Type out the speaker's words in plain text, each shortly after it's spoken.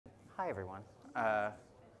Hi, everyone.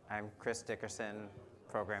 I'm Chris Dickerson,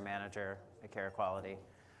 Program Manager at Carequality.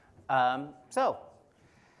 So,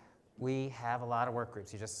 we have a lot of work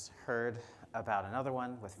groups. You just heard about another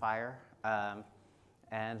one with FIRE.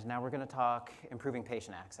 And now we're going to talk improving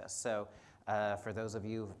patient access. So, for those of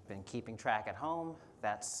you who've been keeping track at home,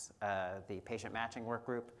 that's the patient matching work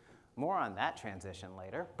group. More on that transition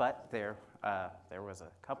later, but there was a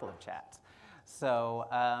couple of chats. So,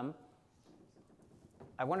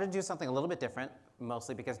 I wanted to do something a little bit different,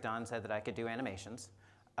 mostly because Don said that I could do animations.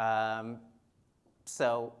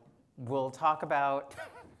 So we'll talk about,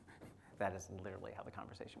 that is literally how the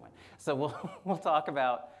conversation went. So we'll talk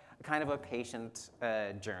about kind of a patient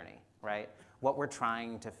journey, right? What we're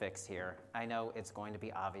trying to fix here. I know it's going to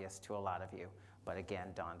be obvious to a lot of you, but again,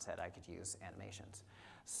 Don said I could use animations.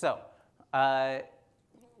 So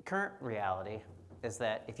current reality is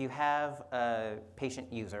that if you have a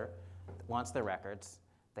patient user that wants their records,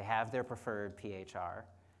 they have their preferred PHR,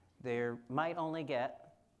 they might only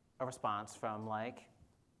get a response from like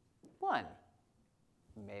one,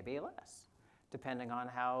 maybe less, depending on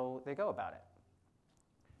how they go about it.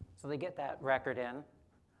 So they get that record in.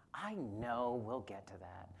 I know we'll get to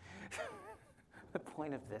that. The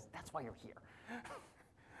point of this, that's why you're here.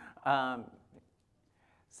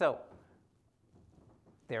 So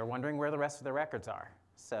they're wondering where the rest of the records are.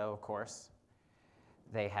 So of course,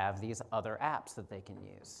 they have these other apps that they can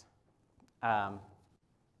use. The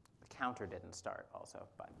counter didn't start also,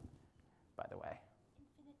 by the way.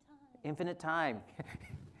 Infinite time.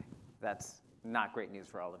 That's not great news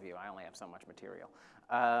for all of you. I only have so much material.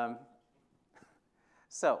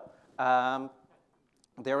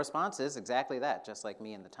 Their response is exactly that, just like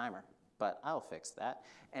me and the timer. But I'll fix that.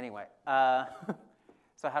 Anyway,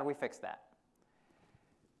 so how do we fix that?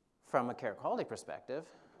 From a care quality perspective,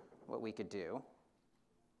 what we could do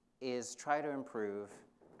is try to improve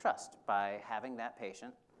trust by having that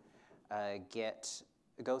patient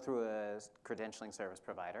go through a credentialing service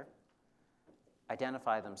provider,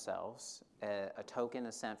 identify themselves. A token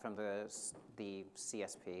is sent from the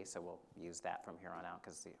CSP, so we'll use that from here on out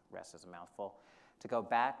because the rest is a mouthful, to go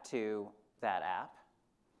back to that app.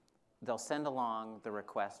 They'll send along the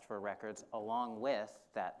request for records along with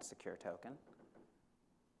that secure token.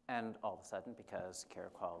 And all of a sudden, because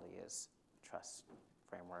Carequality is trust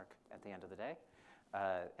framework at the end of the day,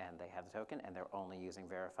 and they have the token, and they're only using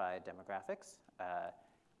verified demographics,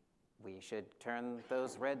 we should turn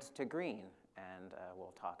those reds to green, and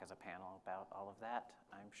we'll talk as a panel about all of that,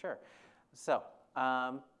 I'm sure. So,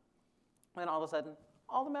 then all of a sudden,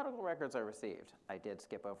 all the medical records are received. I did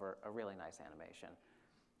skip over a really nice animation.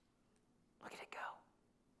 Look at it go.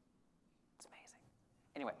 It's amazing.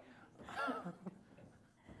 Anyway.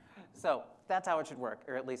 So that's how it should work,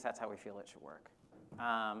 or at least that's how we feel it should work.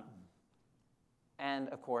 And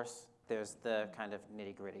of course, there's the kind of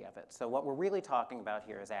nitty-gritty of it. So what we're really talking about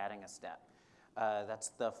here is adding a step. That's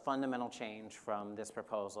the fundamental change from this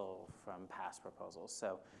proposal, from past proposals.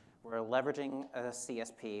 So we're leveraging a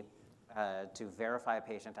CSP to verify a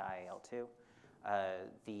patient to IAL2.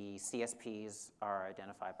 The CSPs are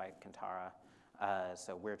identified by Kantara,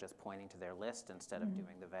 so we're just pointing to their list instead of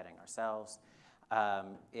doing the vetting ourselves.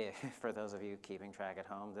 For those of you keeping track at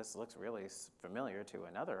home, this looks really familiar to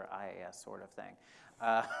another IAS sort of thing.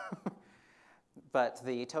 But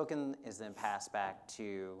the token is then passed back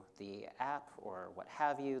to the app or what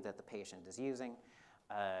have you that the patient is using.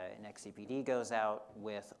 An XCPD goes out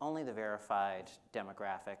with only the verified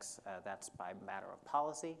demographics. That's by matter of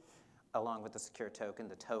policy. Along with the secure token,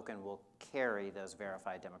 the token will carry those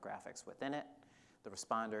verified demographics within it. The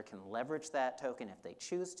responder can leverage that token if they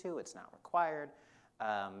choose to. It's not required,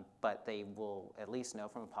 but they will at least know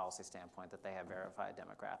from a policy standpoint that they have verified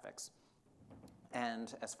demographics.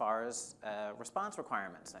 And as far as response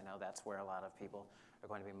requirements, I know that's where a lot of people are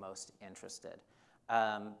going to be most interested.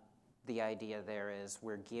 The idea there is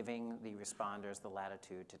we're giving the responders the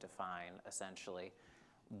latitude to define essentially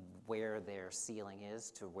where their ceiling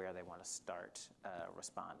is to where they want to start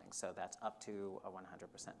responding. So that's up to a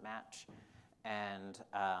 100% match. And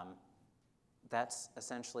that's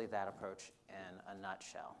essentially that approach in a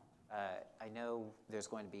nutshell. I know there's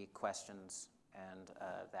going to be questions and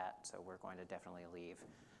so we're going to definitely leave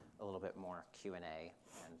a little bit more Q&A,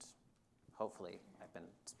 and hopefully I've been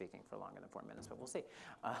speaking for longer than 4 minutes, but we'll see.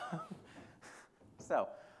 So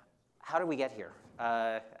how did we get here?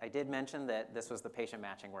 I did mention that this was the patient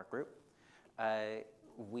matching work group.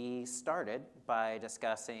 We started by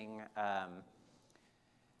discussing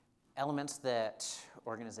elements that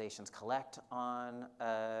organizations collect on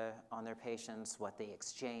their patients, what they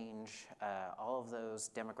exchange, all of those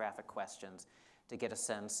demographic questions to get a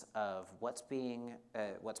sense of what's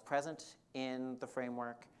present in the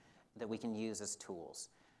framework that we can use as tools.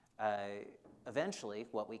 Eventually,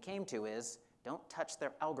 what we came to is, don't touch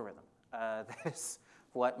their algorithm. That's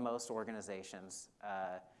what most organizations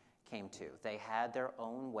came to. They had their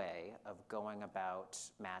own way of going about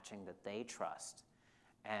matching that they trust,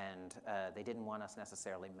 and they didn't want us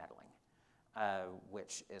necessarily meddling,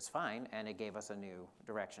 which is fine, and it gave us a new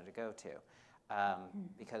direction to go to.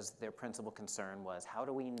 Because their principal concern was, how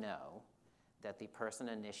do we know that the person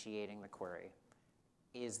initiating the query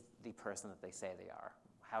is the person that they say they are?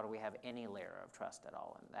 How do we have any layer of trust at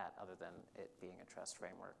all in that, other than it being a trust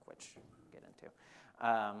framework, which we'll get into.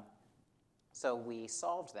 So we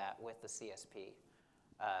solved that with the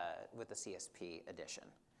CSP edition.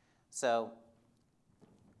 So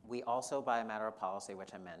we also, by a matter of policy,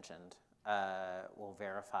 which I mentioned, will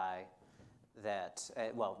verify that,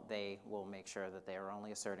 they will make sure that they are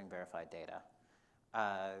only asserting verified data.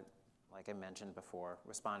 Like I mentioned before,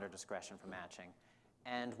 responder discretion for matching.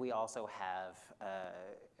 And we also have,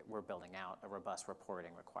 we're building out a robust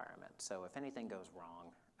reporting requirement. So if anything goes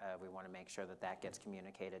wrong, we want to make sure that that gets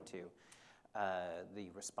communicated to the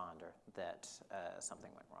responder that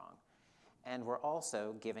something went wrong. And we're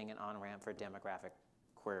also giving an on-ramp for demographic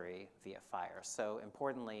query via FHIR. So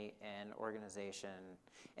importantly, an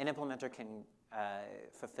implementer can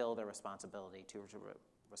fulfill their responsibility to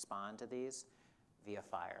respond to these via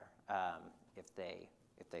FHIR if they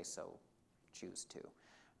so choose to.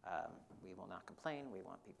 We will not complain. We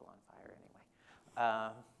want people on FHIR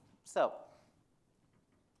anyway. So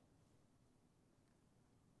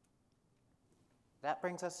that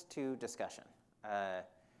brings us to discussion. We're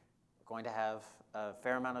going to have a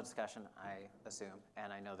fair amount of discussion, I assume,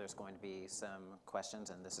 and I know there's going to be some questions,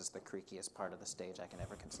 and this is the creakiest part of the stage I can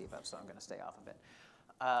ever conceive of, so I'm going to stay off of it.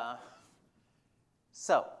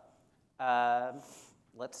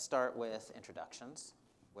 Let's start with introductions,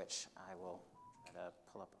 which I will try to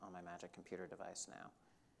pull up on my magic computer device now,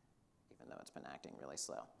 even though it's been acting really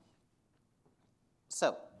slow.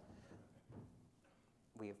 So,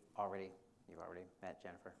 you've already met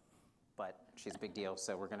Jennifer, but she's a big deal,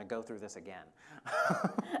 so we're going to go through this again.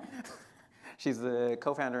 She's the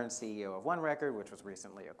co-founder and CEO of OneRecord, which was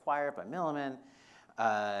recently acquired by Milliman.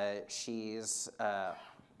 She's on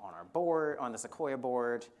our board, on the Sequoia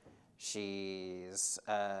board. She's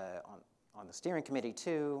on the steering committee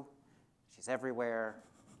too. She's everywhere,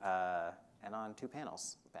 and on 2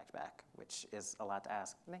 panels back to back, which is a lot to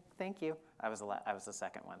ask. Thank you. I was the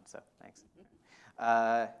second one, so thanks.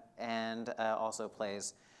 And also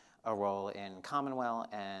plays a role in Commonwealth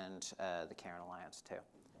and the Carequality Alliance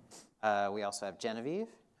too. We also have Genevieve,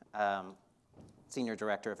 Senior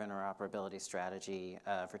Director of Interoperability Strategy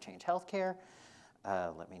for Change Healthcare.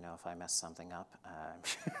 Let me know if I messed something up.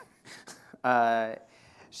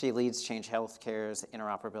 She leads Change Healthcare's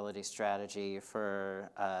interoperability strategy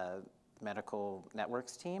for medical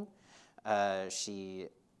networks team. She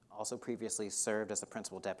also previously served as a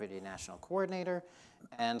Principal Deputy National Coordinator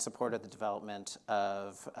and supported the development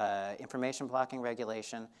of information blocking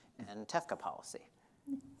regulation and TEFCA policy.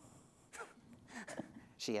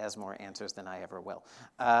 She has more answers than I ever will.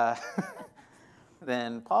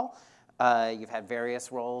 Then Paul, you've had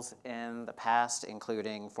various roles in the past,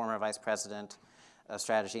 including former Vice President of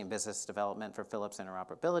Strategy and Business Development for Philips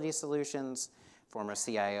Interoperability Solutions, former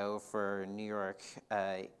CIO for New York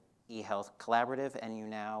eHealth Collaborative, and you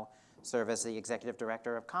now serve as the Executive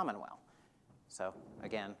Director of Commonwealth. So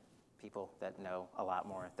again, people that know a lot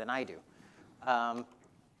more than I do.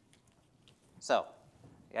 So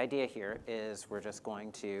the idea here is we're just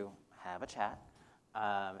going to have a chat,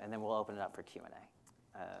 and then we'll open it up for Q&A.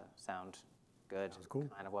 Sound good? Sounds cool.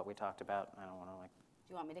 Kind of what we talked about. I don't want to Do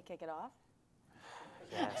you want me to kick it off?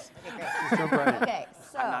 Yes. Okay, great. Jump right in. Okay,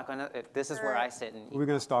 so I'm not going to. This is where I sit and eat. We're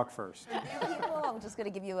going to stalk first. people, I'm just going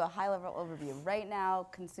to give you a high-level overview. Right now,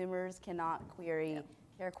 consumers cannot query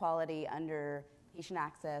Carequality under patient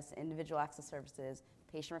access, individual access services,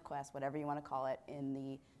 patient requests, whatever you want to call it, in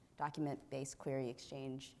the document-based query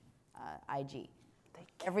exchange, IG.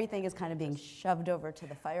 Everything is kind of being shoved over to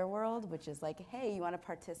the FHIR world, which is like, hey, you want to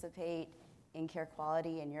participate in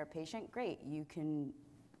Carequality and you're a patient? Great, you can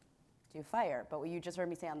do FHIR. But what you just heard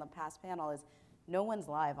me say on the past panel is no one's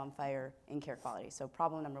live on FHIR in Carequality. So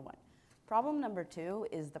problem number 1. Problem number 2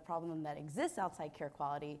 is the problem that exists outside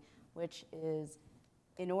Carequality, which is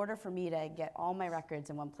in order for me to get all my records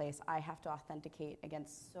in one place, I have to authenticate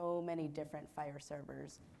against so many different FHIR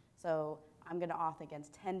servers. So I'm going to auth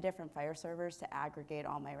against 10 different FHIR servers to aggregate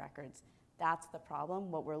all my records. That's the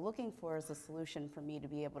problem. What we're looking for is a solution for me to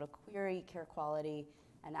be able to query Carequality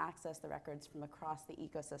and access the records from across the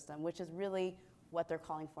ecosystem, which is really what they're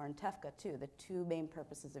calling for in TEFCA too. The two main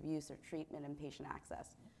purposes of use are treatment and patient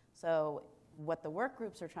access. So what the work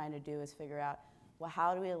groups are trying to do is figure out, well,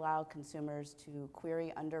 how do we allow consumers to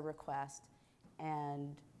query under request,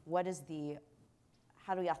 and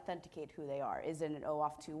how do we authenticate who they are? Is it an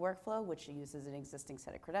OAuth 2 workflow, which uses an existing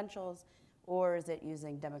set of credentials, or is it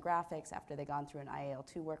using demographics after they've gone through an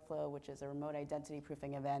IAL2 workflow, which is a remote identity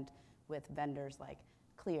proofing event with vendors like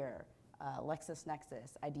Clear,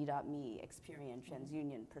 LexisNexis, ID.me, Experian,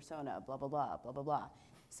 TransUnion, Persona, blah, blah, blah, blah, blah, blah.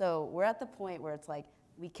 So we're at the point where it's like,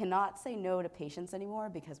 we cannot say no to patients anymore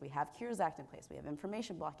because we have Cures Act in place, we have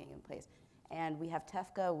information blocking in place, and we have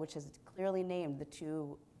TEFCA, which has clearly named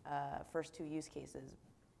the first two use cases,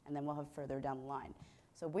 and then we'll have further down the line.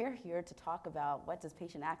 So we're here to talk about what does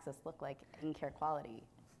patient access look like in Carequality.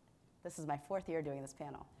 This is my 4th year doing this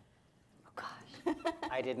panel. Oh, gosh.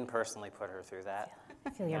 I didn't personally put her through that. I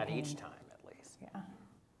feel your Not pain. each time, at least. Yeah.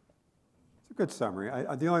 It's a good summary.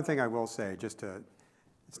 The only thing I will say,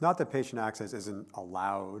 it's not that patient access isn't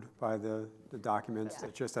allowed by the documents. Yeah.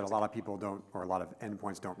 It's just that a lot of people don't, or a lot of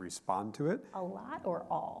endpoints don't respond to it. A lot or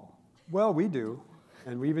all? Well, we do,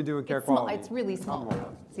 and we even do in It's small. Carequality. It's really small.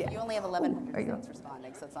 Yeah. You only have 1,100 students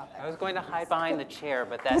responding, so it's not I that. was going to hide behind the chair,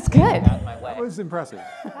 but that That's good. got in my way. That was impressive.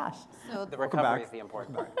 Gosh. So The Welcome recovery back. is the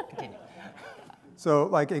important part. Continue. So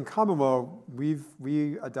like in common law,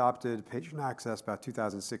 we adopted patient access about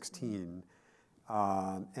 2016,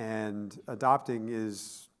 and adopting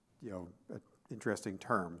is, an interesting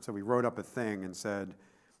term. So we wrote up a thing and said,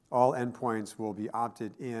 all endpoints will be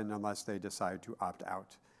opted in unless they decide to opt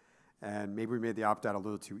out. And maybe we made the opt out a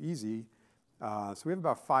little too easy. So we have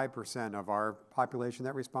about 5% of our population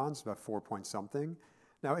that responds, about 4 point something.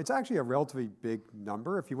 Now it's actually a relatively big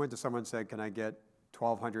number. If you went to someone and said, can I get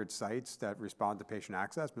 1,200 sites that respond to patient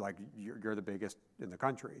access, be like, you're the biggest in the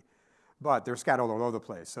country. But they're scattered all over the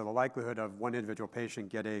place. So the likelihood of one individual patient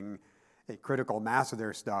getting a critical mass of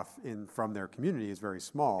their stuff from their community is very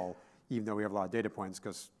small, even though we have a lot of data points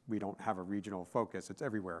because we don't have a regional focus. It's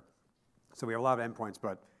everywhere. So we have a lot of endpoints,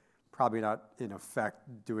 but probably not in effect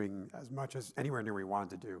doing as much as anywhere near we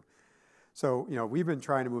wanted to do. So we've been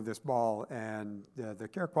trying to move this ball, and the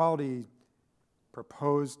Carequality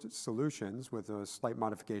proposed solutions with a slight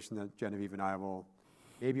modification that Genevieve and I will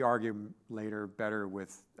maybe argue later better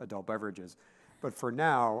with adult beverages. But for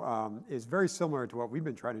now, is very similar to what we've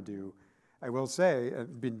been trying to do. I will say,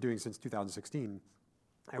 I've been doing since 2016,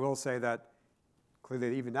 I will say that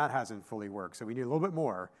clearly even that hasn't fully worked. So we need a little bit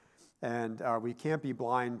more. And we can't be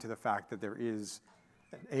blind to the fact that there is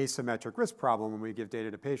an asymmetric risk problem when we give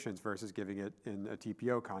data to patients versus giving it in a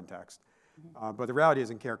TPO context. But the reality is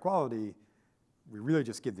in Carequality, we really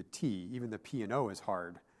just give the T. Even the P and O is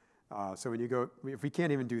hard. So when you go, if we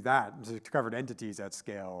can't even do that to covered entities at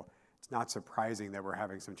scale, it's not surprising that we're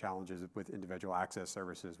having some challenges with individual access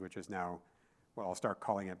services, which is now, well, I'll start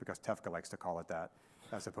calling it because TEFCA likes to call it that,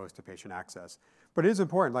 as opposed to patient access. But it is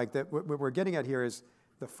important, like that what we're getting at here is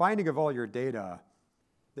the finding of all your data.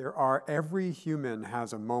 Every human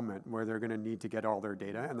has a moment where they're gonna need to get all their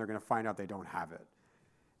data and they're gonna find out they don't have it.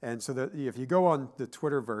 And so if you go on the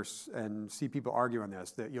Twitterverse and see people argue on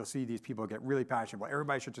this, that you'll see these people get really passionate. Well,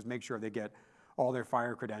 everybody should just make sure they get all their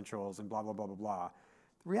FHIR credentials and blah, blah, blah, blah, blah.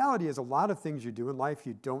 The reality is a lot of things you do in life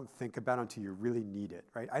you don't think about until you really need it,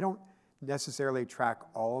 right? I don't necessarily track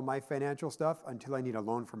all of my financial stuff until I need a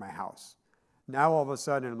loan for my house. Now all of a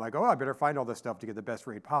sudden I'm like, oh, I better find all this stuff to get the best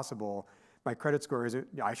rate possible. My credit score isn't,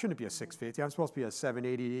 I shouldn't be a 650, I'm supposed to be a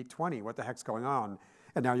 780, 820, what the heck's going on?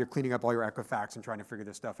 And now you're cleaning up all your Equifax and trying to figure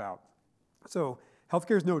this stuff out. So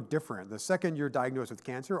healthcare is no different. The second you're diagnosed with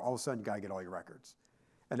cancer, all of a sudden you gotta get all your records.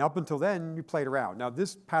 And up until then, you played around. Now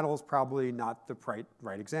this panel is probably not the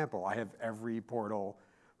right example. I have every portal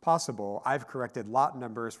possible. I've corrected lot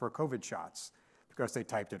numbers for COVID shots because they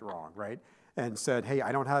typed it wrong, right? And said, hey,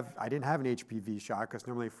 I didn't have an HPV shot because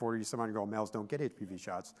normally 40-some-odd-year-old males don't get HPV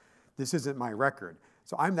shots. This isn't my record.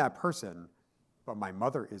 So I'm that person, but my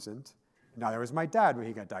mother isn't. Now, there was my dad when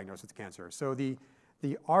he got diagnosed with cancer. So the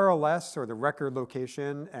RLS, or the record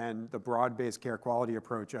location, and the broad-based Carequality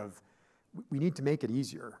approach of, we need to make it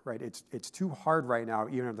easier, right? It's too hard right now,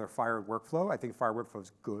 even under FHIR workflow. I think FHIR workflow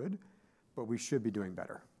is good, but we should be doing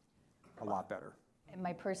better, a lot better. And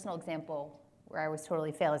my personal example where I was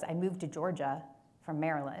totally failed is I moved to Georgia from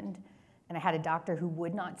Maryland, and I had a doctor who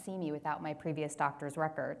would not see me without my previous doctor's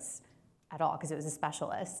records at all, because it was a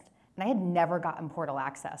specialist. And I had never gotten portal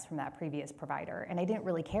access from that previous provider, and I didn't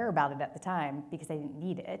really care about it at the time because I didn't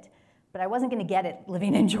need it. But I wasn't gonna get it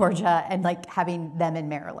living in Georgia and like having them in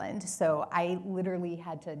Maryland. So I literally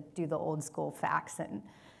had to do the old school fax and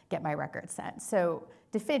get my records sent. So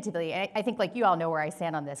definitively, I think like you all know where I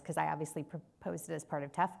stand on this because I obviously proposed it as part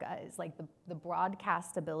of TEFCA, is like the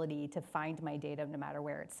broadcast ability to find my data no matter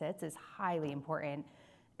where it sits is highly important,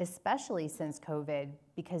 especially since COVID,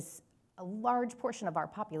 because a large portion of our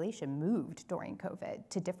population moved during COVID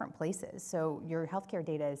to different places. So your healthcare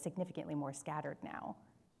data is significantly more scattered now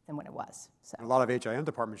than when it was. So A lot of HIM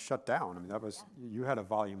departments shut down. I mean, that was, you had a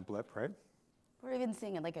volume blip, right? We're even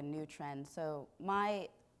seeing like a new trend. So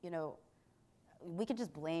we could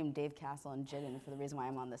just blame Dave Castle and Jidden for the reason why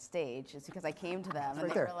I'm on the stage. It's because I came to them and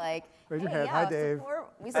they were like, Raise your hey, hand. Hi, Dave.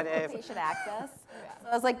 We support patient access. So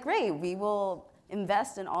I was like, great, we will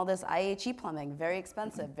invest in all this IHE plumbing, very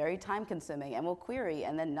expensive, very time consuming, and we'll query,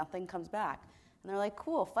 and then nothing comes back. And they're like,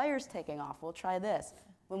 cool, fire's taking off, we'll try this.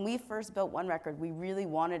 When we first built OneRecord, we really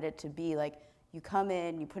wanted it to be like, you come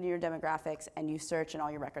in, you put in your demographics, and you search, and all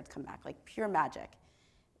your records come back, like pure magic.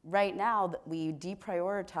 Right now, we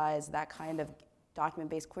deprioritize that kind of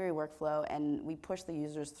document-based query workflow, and we push the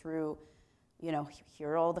users through, here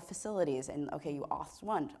are all the facilities, and okay, you auth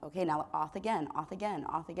once, okay, now auth again, auth again,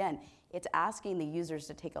 auth again. It's asking the users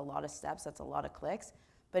to take a lot of steps, that's a lot of clicks,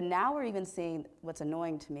 but now we're even seeing, what's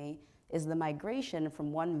annoying to me, is the migration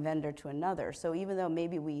from one vendor to another. So even though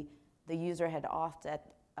maybe the user had authed at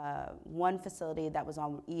one facility that was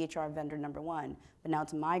on EHR vendor number 1, but now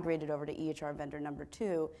it's migrated over to EHR vendor number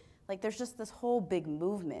 2, like there's just this whole big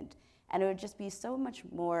movement. And it would just be so much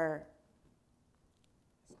more,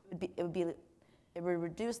 it would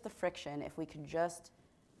reduce the friction if we could just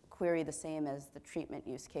query the same as the treatment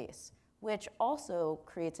use case, which also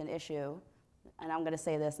creates an issue, and I'm gonna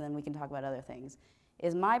say this and then we can talk about other things,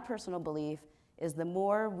 is my personal belief is the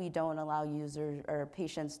more we don't allow users or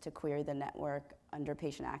patients to query the network under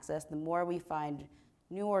patient access, the more we find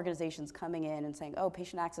new organizations coming in and saying, oh,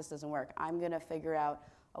 patient access doesn't work. I'm gonna figure out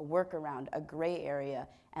a workaround, a gray area,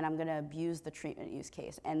 and I'm gonna abuse the treatment use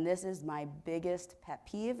case. And this is my biggest pet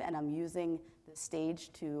peeve, and I'm using the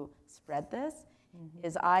stage to spread this,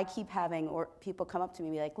 is I keep having people come up to me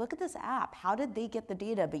and be like, look at this app, how did they get the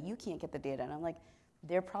data, but you can't get the data? And I'm like,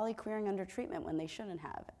 they're probably querying under treatment when they shouldn't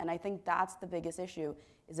have. And I think that's the biggest issue,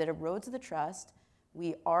 is it erodes the trust.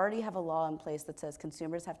 We already have a law in place that says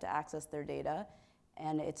consumers have to access their data,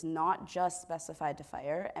 and it's not just specified to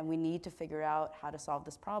FHIR, and we need to figure out how to solve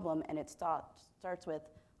this problem, and it starts with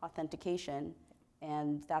authentication,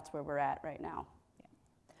 and that's where we're at right now. Yeah.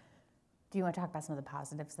 Do you want to talk about some of the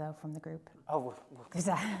positives, though, from the group? Oh,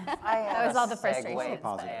 that was all the frustration.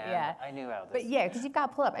 Positive. Yeah. I knew how this. But yeah, because you've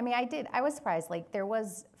got pull up. I mean, I was surprised. Like, there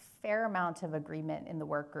was a fair amount of agreement in the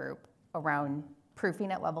work group around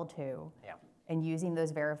proofing at level 2 and using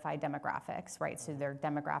those verified demographics, right? So they're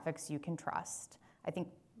demographics you can trust. I think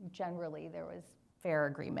generally there was fair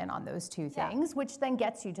agreement on those two things, which then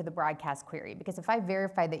gets you to the broadcast query. Because if I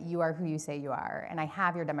verify that you are who you say you are and I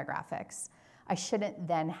have your demographics, I shouldn't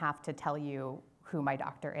then have to tell you who my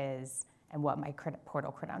doctor is and what my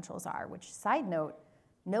portal credentials are, which, side note,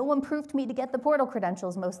 no one proved me to get the portal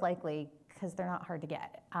credentials, most likely, because they're not hard to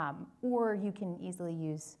get. Or you can easily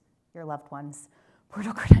use your loved ones'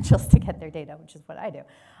 portal credentials to get their data, which is what I do.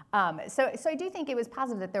 So I do think it was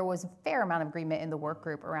positive that there was a fair amount of agreement in the work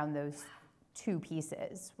group around those two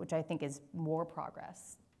pieces, which I think is more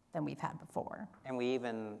progress than we've had before. And we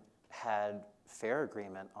even had fair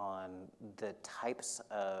agreement on the types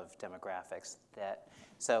of demographics that,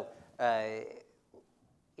 so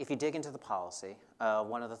if you dig into the policy,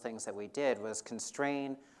 one of the things that we did was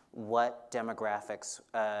constrain what demographics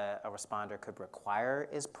a responder could require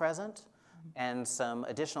is present, and some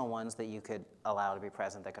additional ones that you could allow to be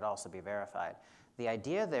present that could also be verified. The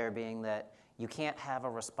idea there being that you can't have a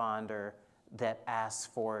responder that asks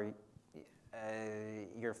for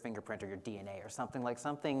your fingerprint or your DNA or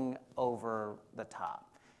something over the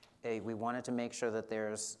top. We wanted to make sure that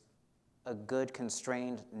there's a good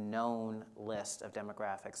constrained known list of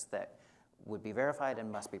demographics that would be verified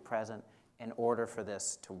and must be present in order for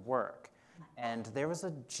this to work. And there was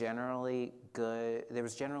generally good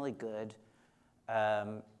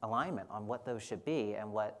alignment on what those should be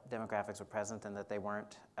and what demographics were present, and that they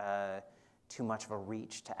weren't too much of a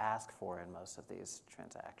reach to ask for in most of these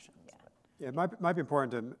transactions. Yeah, it might be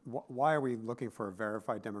important to, why are we looking for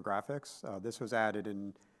verified demographics? This was added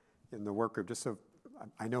in the work group, just so,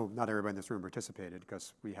 I know not everybody in this room participated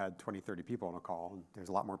because we had 20, 30 people on a call, and there's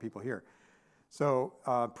a lot more people here. So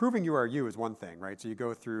proving you are you is one thing, right? So you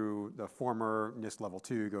go through the former NIST level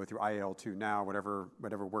 2, you go through IAL2 now, whatever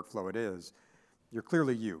workflow it is. You're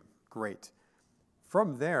clearly you, great.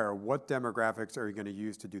 From there, what demographics are you going to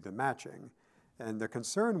use to do the matching? And the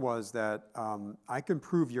concern was that I can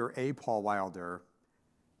prove you're a Paul Wilder,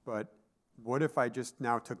 but What if I just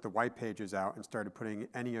now took the white pages out and started putting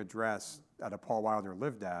any address that a Paul Wilder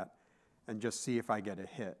lived at and just see if I get a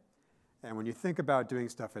hit? And when you think about doing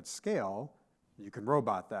stuff at scale, you can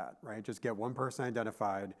robot that, right? Just get one person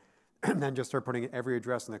identified and then just start putting every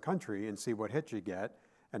address in the country and see what hits you get.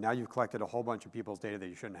 And now you've collected a whole bunch of people's data that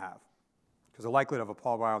you shouldn't have. Because the likelihood of a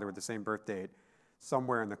Paul Wilder with the same birth date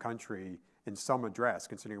somewhere in the country in some address,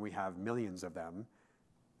 considering we have millions of them,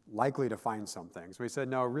 likely to find something. So we said,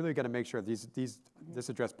 no, really got to make sure this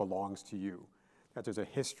address belongs to you, that there's a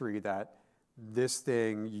history that this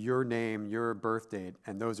thing, your name, your birth date,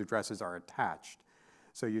 and those addresses are attached.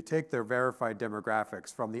 So you take their verified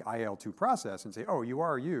demographics from the IL2 process and say, oh, you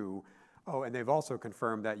are you. Oh, and they've also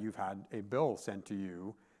confirmed that you've had a bill sent to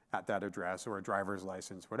you at that address or a driver's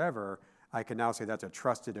license, whatever. I can now say that's a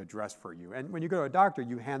trusted address for you. And when you go to a doctor,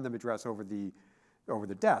 you hand them address over the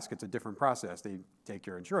desk. It's a different process. They take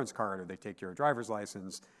your insurance card or they take your driver's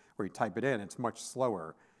license or you type it in. It's much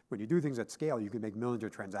slower. When you do things at scale, you can make millions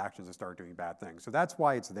of transactions and start doing bad things. So that's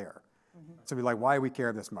why it's there. So we're like, why do we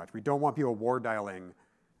care this much? We don't want people war dialing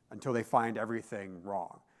until they find everything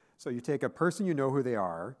wrong. So you take a person, you know who they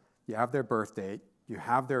are, you have their birth date, you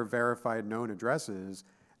have their verified known addresses.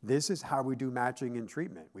 This is how we do matching and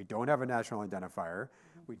treatment. We don't have a national identifier.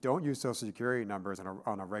 We don't use social security numbers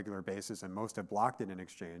on a regular basis, and most have blocked it in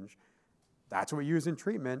exchange. That's what we use in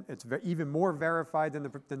treatment. It's even more verified than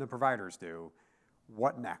the providers do.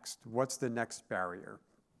 What next? What's the next barrier?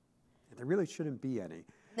 And there really shouldn't be any.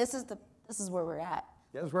 This is where we're at.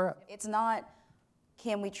 Yeah, that's where we're at. It's not,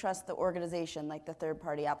 can we trust the organization, like the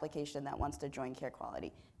third-party application that wants to join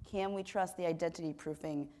Carequality? Can we trust the identity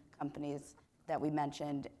proofing companies that we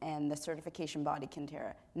mentioned and the certification body,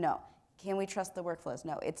 Kintera? No. Can we trust the workflows?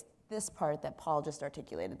 No. It's this part that Paul just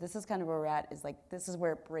articulated. This is kind of where we're at, is like, this is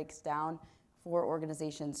where it breaks down for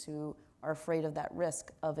organizations who are afraid of that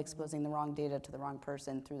risk of exposing the wrong data to the wrong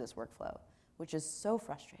person through this workflow, which is so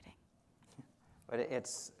frustrating. But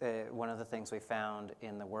it's one of the things we found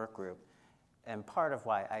in the work group, and part of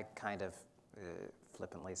why I kind of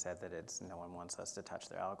flippantly said that no one wants us to touch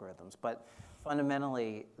their algorithms. But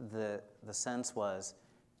fundamentally, the sense was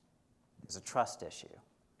there's a trust issue,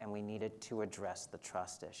 and we needed to address the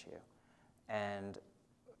trust issue. And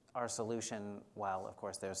our solution, while of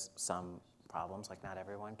course there's some problems, like not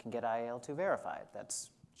everyone can get IL2 verified, that's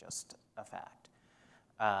just a fact.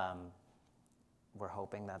 We're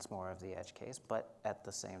hoping that's more of the edge case, but at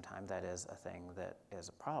the same time, that is a thing that is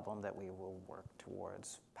a problem that we will work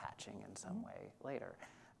towards patching in some way later.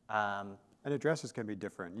 And addresses can be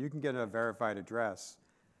different. You can get a verified address.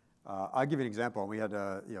 I'll give you an example. We had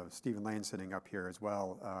Stephen Lane sitting up here as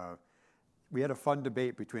well. We had a fun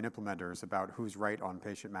debate between implementers about who's right on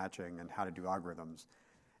patient matching and how to do algorithms.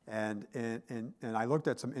 And I looked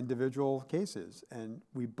at some individual cases, and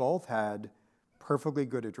we both had perfectly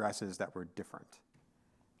good addresses that were different.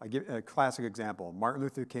 I give a classic example. Martin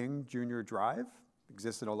Luther King Jr. Drive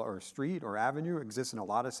exists in or street or avenue exists in a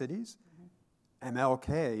lot of cities.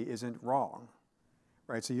 MLK isn't wrong,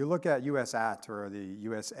 right? So you look at USAT or the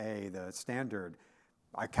USA, the standard.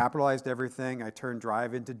 I capitalized everything. I turned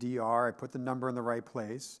drive into DR. I put the number in the right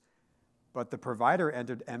place. But the provider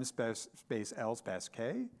entered M space L space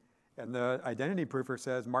K, and the identity proofer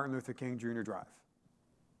says Martin Luther King Jr. Drive.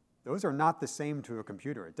 Those are not the same to a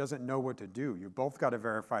computer. It doesn't know what to do. You both got a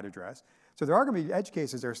verified address. So there are going to be edge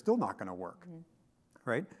cases that are still not going to work,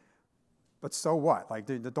 right? But so what? Like,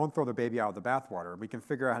 don't throw the baby out with the bathwater. We can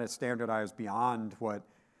figure out how to standardize beyond what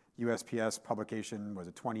USPS publication was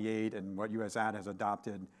at 28 and what USAT has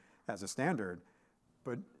adopted as a standard.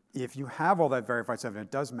 But if you have all that verified stuff and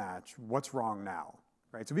it does match, what's wrong now,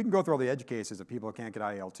 right? So we can go through all the edge cases of people who can't get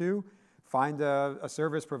IL2, find a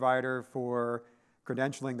service provider for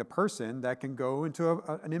credentialing the person that can go into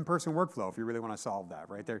an in-person workflow if you really want to solve that,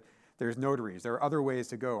 right? There's notaries. There are other ways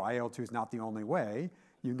to go. IL2 is not the only way.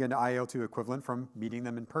 You can get an IL2 equivalent from meeting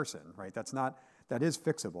them in person, right? That is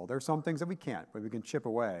fixable. There's some things that we can't, but we can chip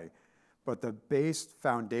away. But the base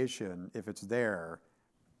foundation, if it's there,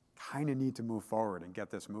 kind of need to move forward and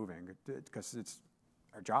get this moving because it's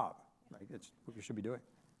our job, right? It's what we should be doing.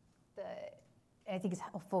 I think it's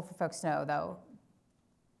helpful for folks to know, though,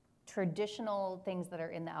 traditional things that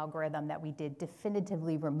are in the algorithm that we did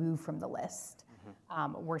definitively remove from the list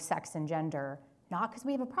were sex and gender, not because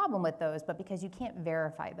we have a problem with those, but because you can't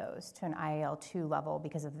verify those to an IL2 level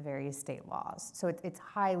because of the various state laws. So it's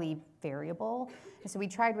highly variable. And so we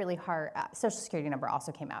tried really hard, Social Security number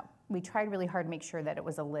also came out. We tried really hard to make sure that it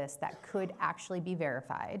was a list that could actually be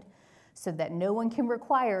verified so that no one can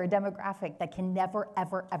require a demographic that can never,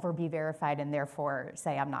 ever, ever be verified and therefore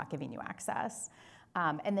say, I'm not giving you access.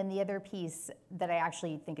 And then the other piece that I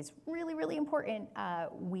actually think is really, really important,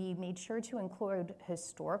 we made sure to include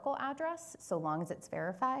historical address so long as it's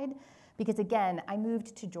verified. Because again, I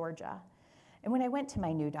moved to Georgia. And when I went to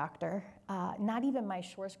my new doctor, not even my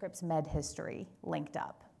SureScripts med history linked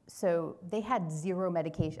up. So they had 0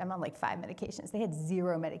 medication. I'm on like 5 medications. They had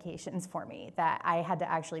 0 medications for me that I had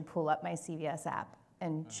to actually pull up my CVS app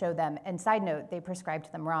and show them. And side note, they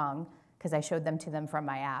prescribed them wrong because I showed them to them from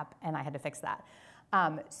my app and I had to fix that.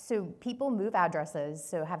 So people move addresses,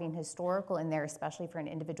 so having historical in there, especially for an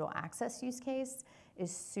individual access use case,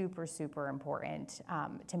 is super, super important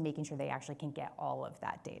to making sure they actually can get all of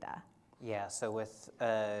that data. Yeah, so with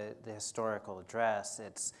the historical address,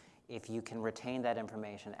 it's if you can retain that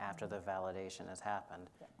information after the validation has happened,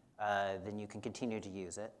 then you can continue to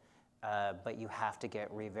use it. But you have to get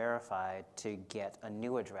re-verified to get a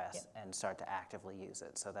new address and start to actively use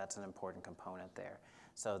it. So that's an important component there.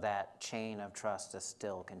 So that chain of trust is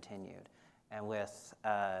still continued. And with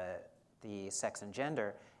the sex and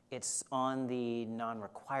gender, it's on the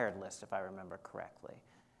non-required list, if I remember correctly.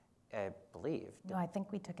 I believe. No, I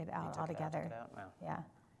think we took it out altogether. Took it out? Well, yeah.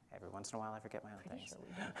 every once in a while I forget my own things. Sure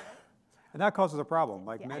we did. And that causes a problem.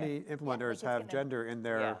 Like many implementers have gender in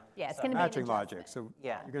their it's gonna matching be an logic. So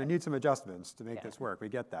Yeah. you're going to need some adjustments to make this work. We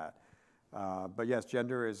get that. But yes,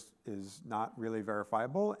 gender is not really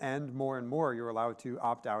verifiable, and more you're allowed to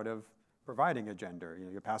opt out of providing a gender. You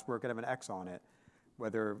know, your passport could have an X on it.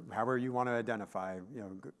 However you want to identify,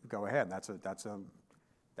 go ahead.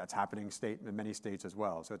 That's happening in many states as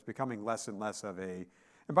well. So it's becoming less and less of a.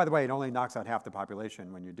 And by the way, it only knocks out half the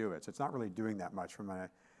population when you do it. So it's not really doing that much from a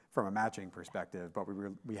matching perspective, but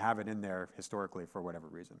we have it in there historically for whatever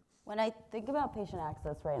reason. When I think about patient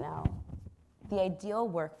access right now, the ideal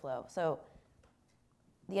workflow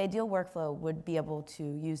would be able to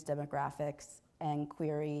use demographics and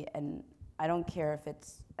query, and I don't care if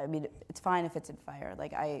it's fine if it's in FHIR.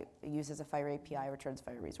 Like I use as a FHIR API, returns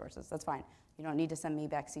FHIR resources. That's fine. You don't need to send me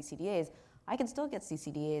back CCDAs. I can still get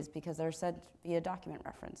CCDAs because they're sent via document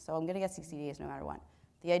reference. So I'm going to get CCDAs no matter what.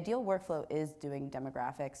 The ideal workflow is doing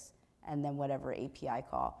demographics and then whatever API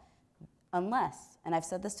call. Unless, and I've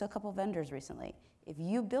said this to a couple vendors recently, if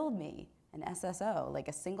you build me an SSO, like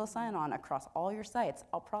a single sign-on across all your sites,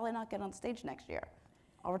 I'll probably not get on stage next year.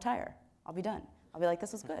 I'll retire. I'll be done. I'll be like,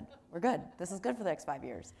 this was good. We're good. This is good for the next 5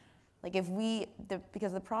 years. Like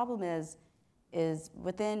because the problem is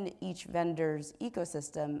within each vendor's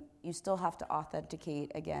ecosystem, you still have to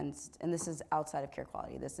authenticate against, and this is outside of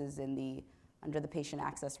Carequality. This is under the patient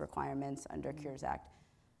access requirements under Cures Act.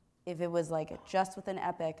 If it was like just within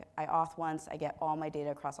Epic, I auth once, I get all my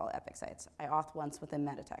data across all Epic sites. I auth once within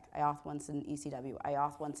Meditech. I auth once in ECW. I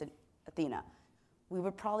auth once in Athena. We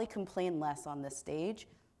would probably complain less on this stage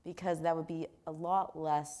because that would be a lot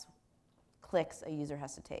less clicks a user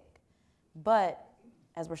has to take. But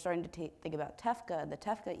as we're starting to think about TEFCA, the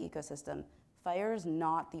TEFCA ecosystem, FHIR is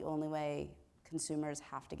not the only way consumers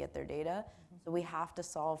have to get their data. So we have to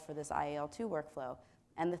solve for this IAL2 workflow.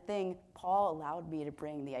 And the thing, Paul allowed me to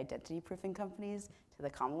bring the identity proofing companies to the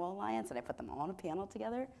Commonwealth Alliance, and I put them all on a panel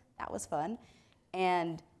together. That was fun.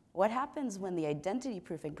 And what happens when the identity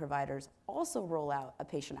proofing providers also roll out a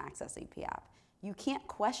patient access API app? You can't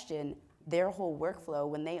question their whole workflow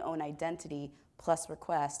when they own identity plus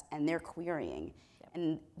request and they're querying.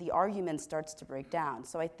 And the argument starts to break down.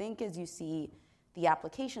 So I think as you see the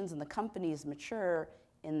applications and the companies mature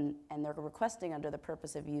and they're requesting under the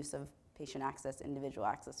purpose of use of patient access, individual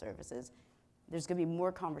access services, there's going to be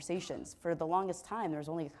more conversations. For the longest time, there was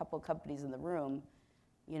only a couple of companies in the room,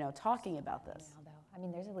 talking about this. I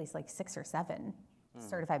mean, there's at least like 6 or 7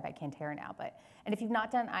 certified by Cantera now. And if you've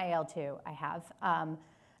not done IL2, I have.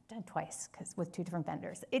 Done twice with 2 different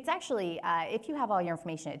vendors. It's actually, if you have all your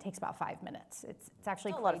information, it takes about 5 minutes. It's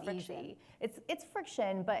actually quite easy. It's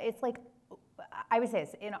friction, but it's like, I would say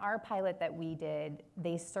this, in our pilot that we did,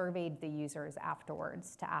 they surveyed the users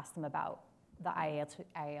afterwards to ask them about the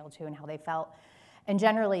IAL2 and how they felt. And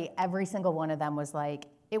generally, every single one of them was like,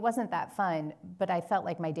 it wasn't that fun, but I felt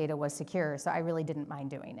like my data was secure, so I really didn't mind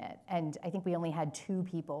doing it. And I think we only had 2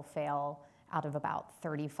 people fail out of about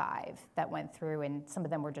 35 that went through, and some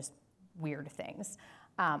of them were just weird things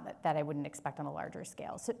that I wouldn't expect on a larger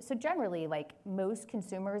scale. So generally, like most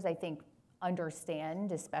consumers, I think,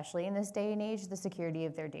 understand, especially in this day and age, the security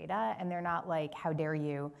of their data, and they're not like, how dare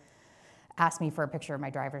you ask me for a picture of my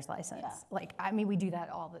driver's license. Yeah. Like, I mean, we do that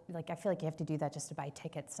I feel like you have to do that just to buy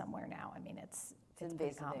tickets somewhere now. I mean, it's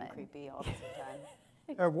invasive and creepy all the time.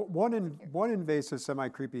 One invasive,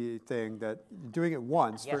 semi-creepy thing that doing it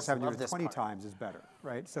once Yes, versus having to love do it this 20 part. times is better,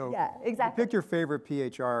 right? So Yeah, you exactly. pick your favorite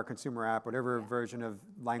PHR, consumer app, whatever version of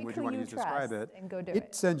language you who want to you use to describe trust it. and go do It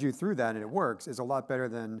it. sends you through that and it works. Is a lot better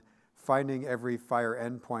than finding every FHIR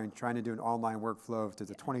endpoint, trying to do an online workflow to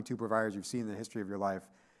the 22 providers you've seen in the history of your life.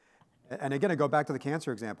 And again, I go back to the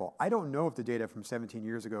cancer example. I don't know if the data from 17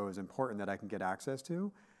 years ago is important that I can get access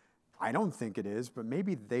to. I don't think it is, but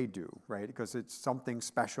maybe they do, right? Because it's something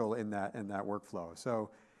special in that workflow. So,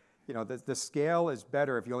 you know, the scale is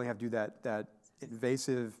better if you only have to do that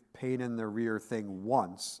invasive pain in the rear thing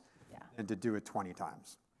once, than to do it 20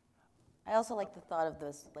 times. I also like the thought of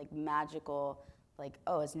this like magical, like,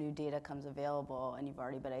 oh, as new data comes available and you've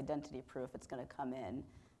already been identity proof, it's going to come in.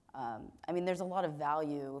 I mean, there's a lot of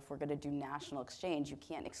value if we're going to do national exchange. You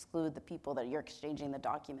can't exclude the people that you're exchanging the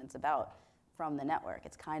documents about from the network.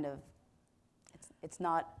 It's kind of, it's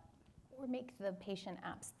not. Or make the patient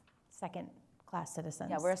apps second-class citizens.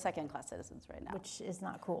 Yeah, we're second-class citizens right now. Which is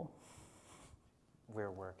not cool.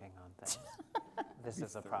 We're working on things. This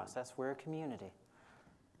is a process. We're a community.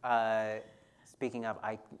 Speaking of,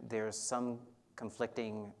 there's some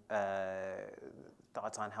conflicting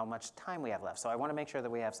thoughts on how much time we have left. So I want to make sure that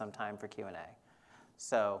we have some time for Q&A.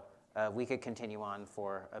 So we could continue on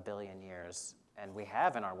for a billion years, and we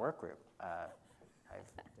have in our work group. I've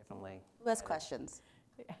definitely. Who has questions?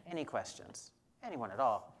 Any questions? Anyone at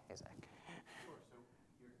all? Isaac. Sure. So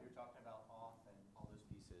you're talking about auth and all those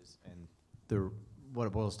pieces, and what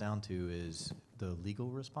it boils down to is the legal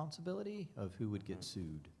responsibility of who would get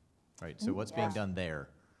sued, right? So what's being done there?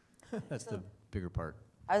 That's the bigger part.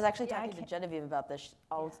 I was actually talking to Genevieve about this.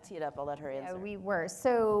 I'll tee it up. I'll let her answer. Yeah, we were.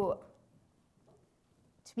 So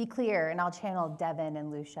to be clear, and I'll channel Devin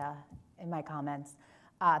and Lucia in my comments,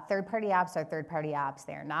 third-party apps are third-party apps.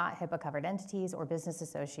 They are not HIPAA-covered entities or business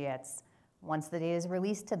associates. Once the data is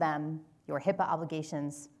released to them, your HIPAA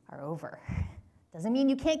obligations are over. Doesn't mean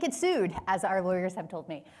you can't get sued, as our lawyers have told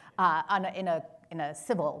me, in a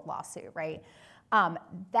civil lawsuit, right?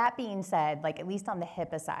 That being said, like at least on the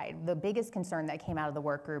HIPAA side, the biggest concern that came out of the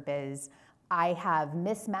work group is I have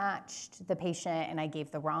mismatched the patient and I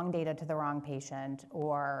gave the wrong data to the wrong patient,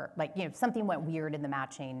 or like, you know, something went weird in the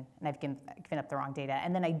matching and I've given up the wrong data.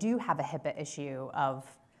 And then I do have a HIPAA issue of,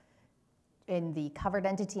 in the covered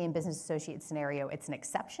entity and business associate scenario, it's an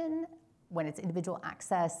exception. When it's individual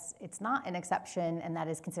access, it's not an exception, and that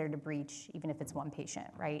is considered a breach, even if it's one patient,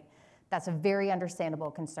 right? That's a very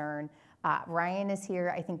understandable concern. Ryan is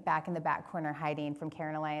here, I think back in the back corner hiding from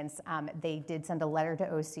Karen Alliance. They did send a letter to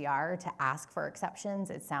OCR to ask for exceptions.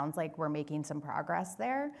 It sounds like we're making some progress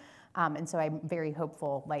there. And so I'm very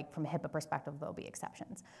hopeful, like from a HIPAA perspective, there'll be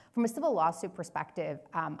exceptions. From a civil lawsuit perspective,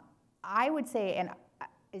 I would say, and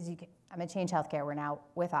I'm at Change Healthcare, we're now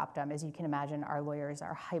with Optum. As you can imagine, our lawyers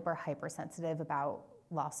are hyper sensitive about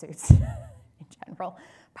lawsuits in general.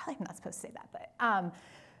 Probably not supposed to say that, but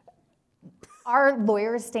our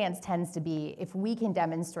lawyers' stance tends to be, if we can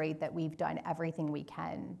demonstrate that we've done everything we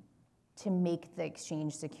can to make the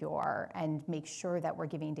exchange secure and make sure that we're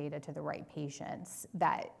giving data to the right patients,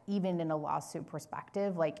 that even in a lawsuit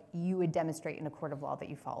perspective, like you would demonstrate in a court of law that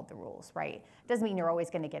you followed the rules, right? Doesn't mean you're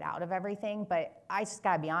always gonna get out of everything, but I just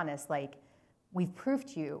gotta be honest, like we've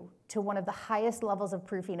proofed you to one of the highest levels of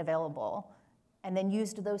proofing available and then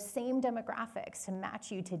used those same demographics to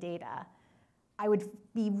match you to data. I would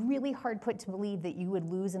be really hard put to believe that you would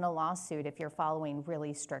lose in a lawsuit if you're following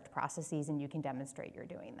really strict processes and you can demonstrate you're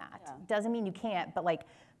doing that. Yeah. Doesn't mean you can't, but like,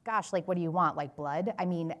 gosh, like what do you want, like blood? I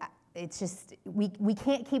mean, it's just, we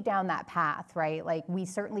can't keep down that path, right? Like we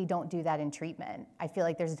certainly don't do that in treatment. I feel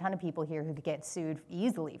like there's a ton of people here who could get sued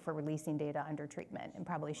easily for releasing data under treatment and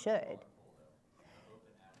probably should.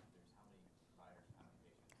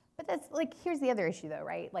 But that's like, here's the other issue though,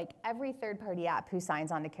 right? Like every third-party app who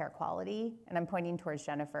signs on to Carequality, and I'm pointing towards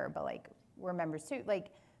Jennifer, but like we're members too,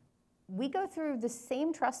 like we go through the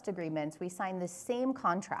same trust agreements, we sign the same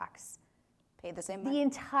contracts. Pay the same money. The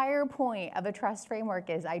entire point of a trust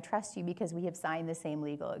framework is I trust you because we have signed the same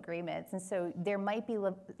legal agreements. And so there might be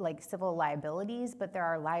like civil liabilities, but there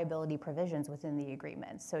are liability provisions within the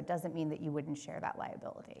agreement. So it doesn't mean that you wouldn't share that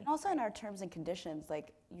liability. And also in our terms and conditions,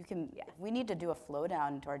 like you can, if we need to do a flow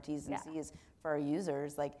down into our T's and C's for our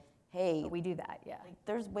users, like, hey. But we do that, yeah. Like,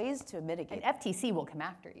 there's ways to mitigate. And FTC will come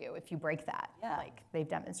after you if you break that. Yeah. Like they've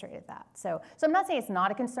demonstrated that. So I'm not saying it's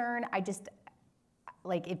not a concern, I just,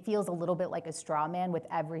 like it feels a little bit like a straw man with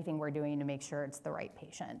everything we're doing to make sure it's the right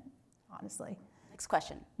patient, honestly. Next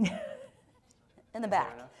question. In the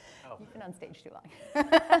back. Oh. You've been on stage too long.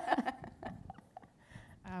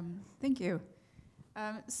 Thank you.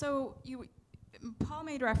 So Paul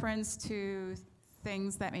made reference to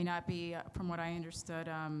things that may not be, from what I understood,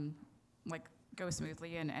 like go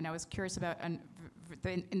smoothly. And I was curious about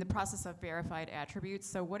in the process of verified attributes.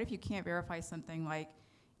 So what if you can't verify something like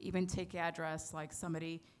even take address, like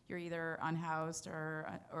somebody, you're either unhoused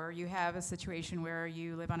or you have a situation where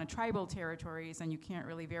you live on a tribal territories and you can't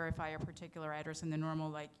really verify a particular address in the normal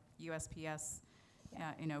like USPS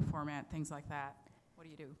format, things like that. What do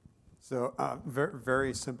you do? So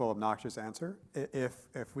very simple, obnoxious answer.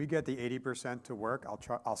 If we get the 80% to work,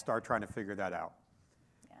 I'll start trying to figure that out,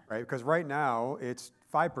 right? Because right now it's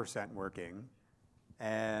 5% working,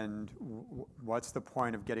 and what's the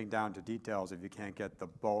point of getting down to details if you can't get the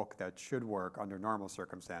bulk that should work under normal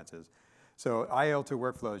circumstances? So IL2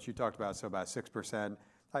 workflows you talked about, so about 6%.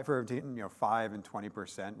 I've heard 5 and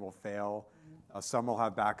 20% will fail. Some will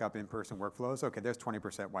have backup in-person workflows. Okay, there's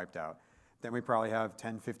 20% wiped out. Then we probably have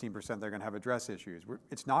 10, 15% they're going to have address issues.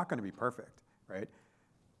 It's not going to be perfect, right?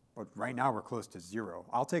 But right now we're close to 0.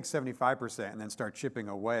 I'll take 75% and then start chipping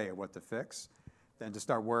away at what to fix than to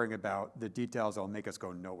start worrying about the details that will make us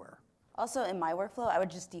go nowhere. Also, in my workflow, I would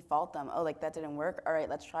just default them. Oh, like that didn't work? All right,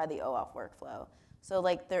 let's try the OAuth workflow. So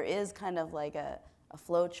like there is kind of like a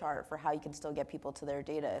flow chart for how you can still get people to their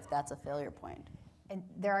data if that's a failure point. And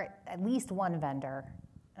there are at least one vendor,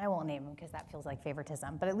 and I won't name them because that feels like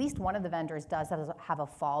favoritism, but at least one of the vendors does have a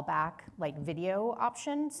fallback like video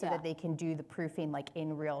option so that they can do the proofing like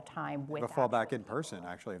in real time with A fallback in person,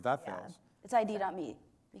 actually, if that fails. It's ID.me.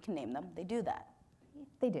 You can name them. They do that.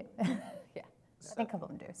 They do. Yeah. I think a couple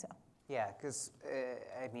of them do, so. Yeah, because,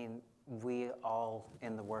 I mean, we all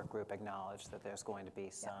in the work group acknowledge that there's going to be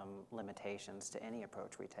some limitations to any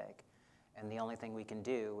approach we take. And the only thing we can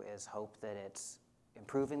do is hope that it's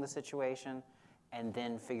improving the situation and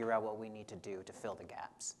then figure out what we need to do to fill the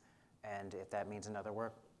gaps. And if that means another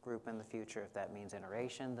work group in the future, if that means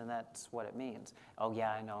iteration, then that's what it means. Oh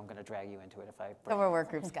yeah, I know I'm gonna drag you into it if I bring More work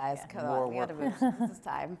groups, guys. Come on, we gotta move. This is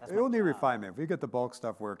time. It will need refinement. If we get the bulk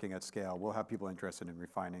stuff working at scale, we'll have people interested in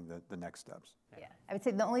refining the next steps. Yeah, I would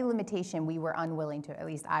say the only limitation we were unwilling to, at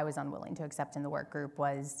least I was unwilling to accept in the work group,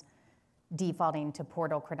 was defaulting to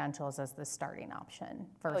portal credentials as the starting option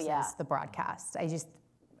versus the broadcast.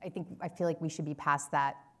 I feel like we should be past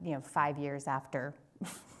that, 5 years after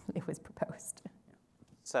it was proposed.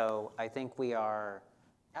 So I think we are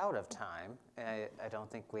out of time. I don't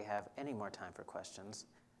think we have any more time for questions.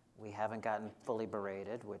 We haven't gotten fully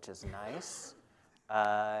berated, which is nice.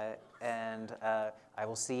 And I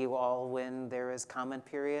will see you all when there is comment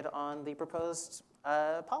period on the proposed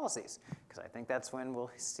policies, because I think that's when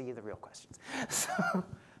we'll see the real questions. So,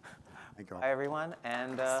 Thank you all. bye everyone,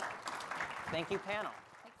 and thank you panel.